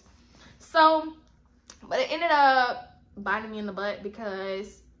 $100. So, but it ended up biting me in the butt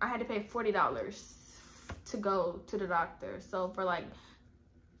because I had to pay $40 to go to the doctor. So for like,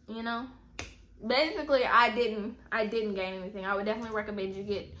 you know, basically I didn't gain anything. I would definitely recommend you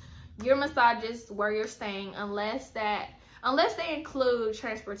get your massages where you're staying, unless they include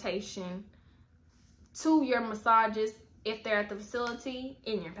transportation to your massages if they're at the facility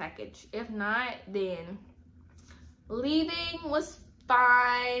in your package. If not, then leaving was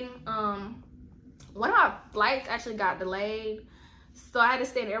fine. One of my flights actually got delayed, so I had to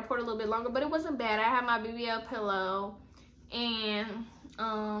stay in the airport a little bit longer, but it wasn't bad. I had my BBL pillow, and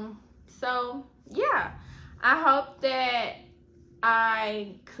so yeah, I hope that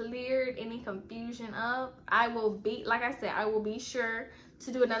I cleared any confusion up. I will be, like I said, I will be sure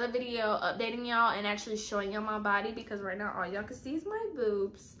to do another video updating y'all and actually showing y'all my body, because right now all y'all can see is my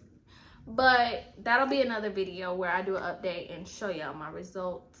boobs. But that'll be another video where I do an update and show y'all my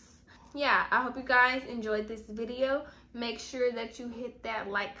results. Yeah, I hope you guys enjoyed this video. Make sure that you hit that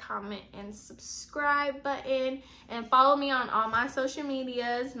like, comment, and subscribe button, and follow me on all my social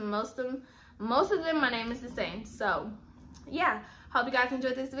medias. Most of them my name is the same. So yeah, hope you guys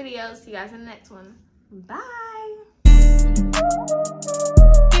enjoyed this video. See you guys in the next one. Bye.